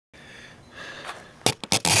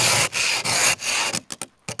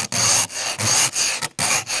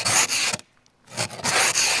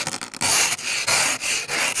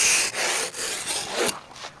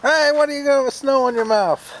what are you doing with snow on your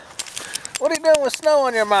mouth? What are you doing with snow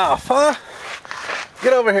on your mouth, huh?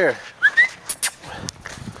 Get over here.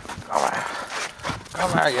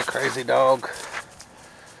 Come here, you crazy dog.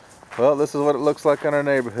 Well, this is what it looks like in our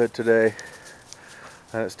neighborhood today.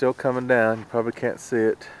 And it's still coming down. You probably can't see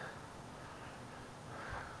it.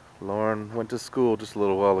 Lauren went to school just a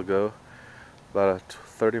little while ago. About a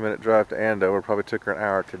 30-minute drive to Andover. Probably took her an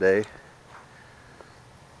hour today.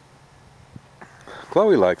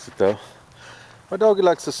 Chloe likes it though. My doggy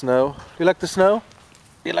likes the snow. You like the snow?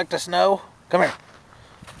 You like the snow? Come here.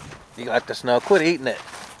 You like the snow? Quit eating it.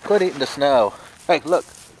 Quit eating the snow. Hey, look.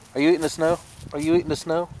 Are you eating the snow? Are you eating the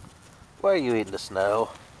snow? Why are you eating the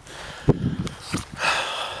snow? So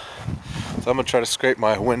I'm gonna try to scrape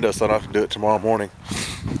my window so I don't have to do it tomorrow morning.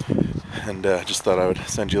 And just thought I would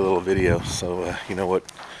send you a little video so you know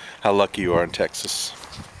how lucky you are in Texas.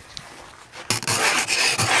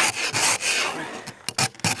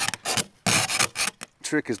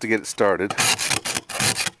 Trick is to get it started.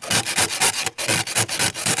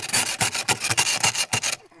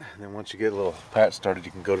 And then once you get a little patch started,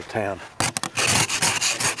 you can go to town.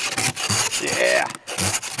 Yeah!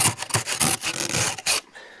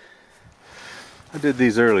 I did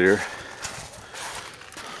these earlier.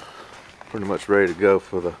 Pretty much ready to go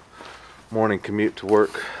for the morning commute to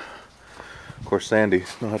work. Of course, Sandy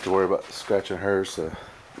don't have to worry about scratching hers, so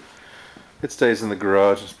it stays in the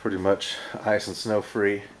garage. It's pretty much ice and snow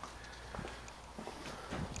free.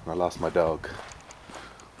 I lost my dog.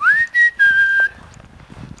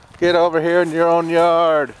 Get over here in your own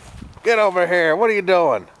yard. Get over here. What are you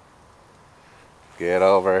doing? Get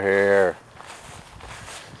over here.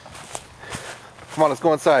 Come on, let's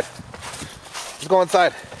go inside. Let's go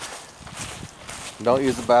inside. Don't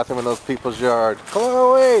use the bathroom in those people's yard.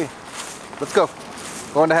 Chloe! Let's go.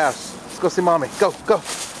 Go in the house. Let's go see mommy. Go, go,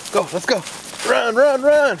 go. Let's go. Run, run,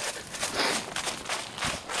 run.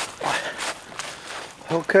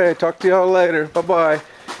 Okay, talk to y'all later. Bye-bye.